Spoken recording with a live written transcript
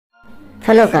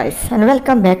Hello guys and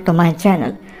welcome back to my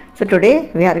channel. So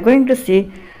today we are going to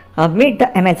see Meet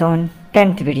the Amazon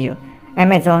 10th video,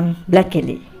 Amazon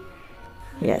Blakelee.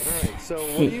 Yes,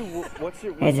 see,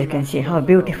 as you can see how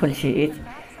beautiful she is,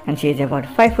 and she is about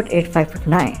 5'8",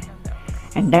 5'9",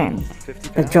 and then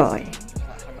the Joy,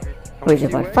 who is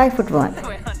about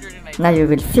 5'1". Now you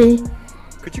will see.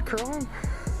 Could you curl him?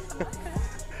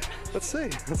 Let's see.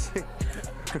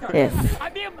 Yes.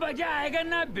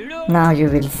 Now you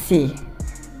will see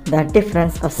the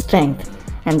difference of strength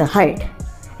and the height.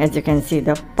 As you can see,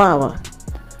 the power.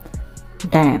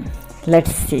 Damn.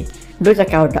 Let's see. Do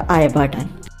check out the I button.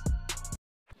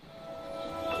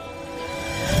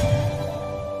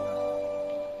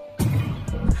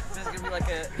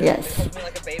 Yes.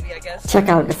 Check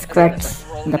out the squats,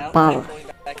 the power.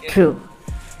 True.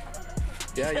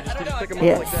 Yeah, you just pick him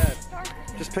up like that.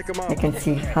 Just pick him up. You can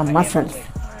see her muscles.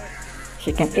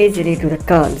 She can easily do the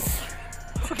curls.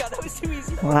 Oh God, that was too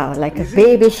easy. Wow, like a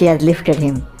baby she has lifted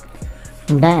him.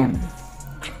 Damn.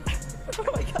 Oh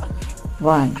my God.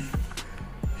 1,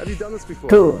 Have you done this before?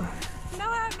 2. No,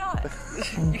 I have not.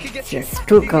 You can get Yes,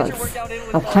 2 curls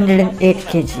of 108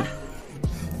 kg.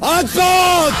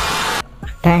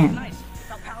 Damn. Nice.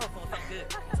 How powerful, felt good.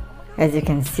 As you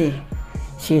can see,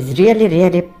 she is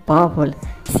really powerful.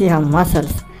 See her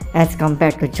muscles as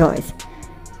compared to Joy's.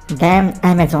 Damn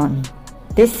Amazon.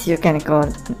 This you can call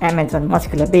an Amazon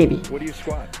muscular baby. What do you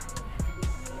squat?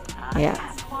 Yeah.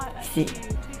 See.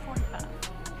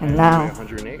 And now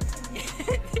 108.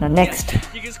 the next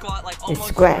You can squat like is almost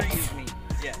squats. as high as me.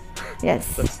 Yeah.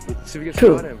 Yes. Let's see if we can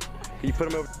True. squat him. Can you put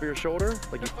him over your shoulder?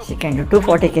 She can do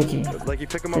 240 kg. Like you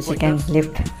pick him So up she like can this?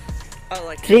 lift Oh,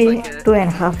 like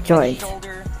 2.5 Joys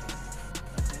shoulder.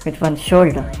 with one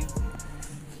shoulder.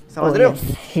 Oh yes,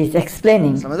 he's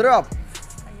explaining.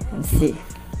 And see.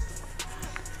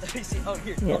 Let me see. Oh,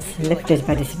 here. Yes, lifted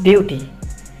by this beauty.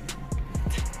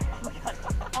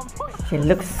 She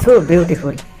looks so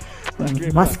beautiful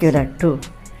and muscular too.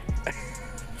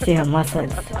 See her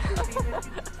muscles.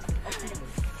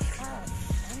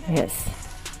 Yes.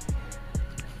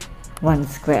 1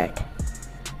 squat.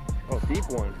 Oh, deep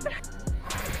one.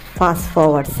 Fast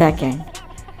forward second.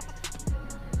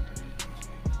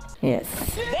 Yes.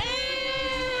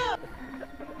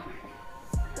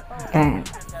 Damn.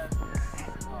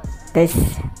 This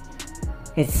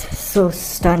is so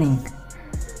stunning.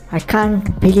 I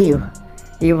can't believe.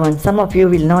 Even some of you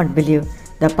will not believe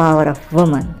the power of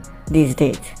woman these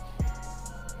days.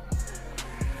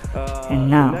 And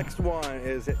now, The next one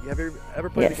is, have you ever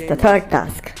played yes, the game? the third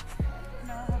task,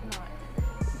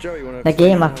 Joe, you wanna the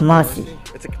game of mercy.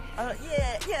 It's a,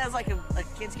 Yeah, it's like a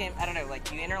kid's game. I don't know, like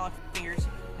you interlock fingers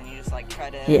and you just like try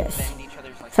to Yes. bend each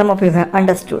other's like. Some of you have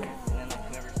understood. And then like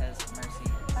whoever says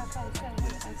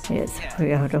mercy. Yes, we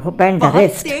have to bend the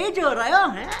wrist.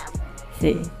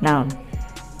 See, now,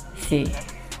 see,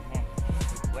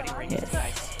 Wedding ring yes. is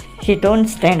nice. He don't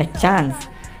stand a chance.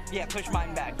 Yeah, push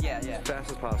mine back. Yeah. as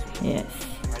fast as possible. Yes,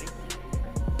 Ready?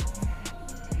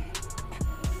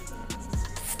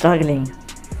 struggling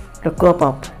to cope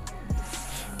up.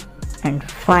 And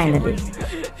finally,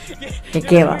 he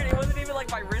gave up. It wasn't even like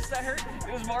my wrist that hurt.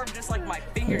 It was more of just like my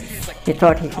fingers. She was like, He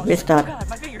thought he could restart. God,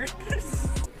 my fingers.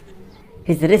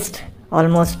 His wrist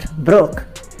almost broke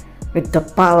with the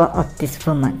power of this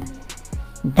woman.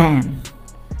 Damn.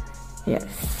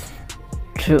 Yes.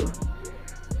 True.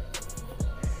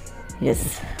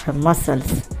 Yes, her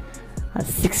muscles are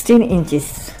 16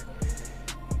 inches.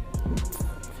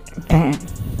 Damn.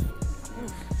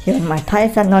 Even my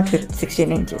thighs are not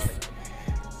 16 inches.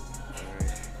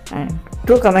 And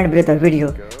do comment below the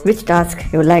video which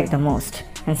task you like the most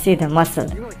and see the muscle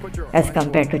as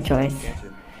compared to Joyce.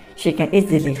 She can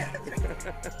easily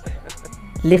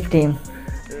lift him,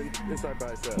 Inside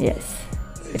bicep. yes,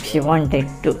 if she wanted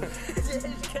to.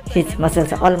 His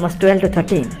muscles are almost 12 to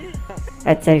 13,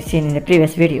 as I've seen in the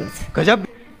previous videos.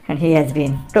 And he has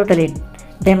been totally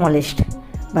demolished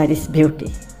by this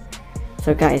beauty.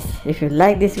 So guys, if you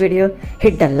like this video,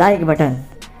 hit the like button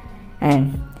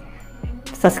and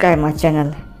subscribe my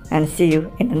channel, and see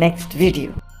you in the next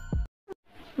video.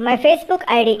 My Facebook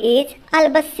ID is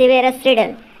Albus Severus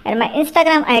Riddle and my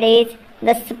Instagram ID is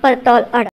the Super Tall Adult.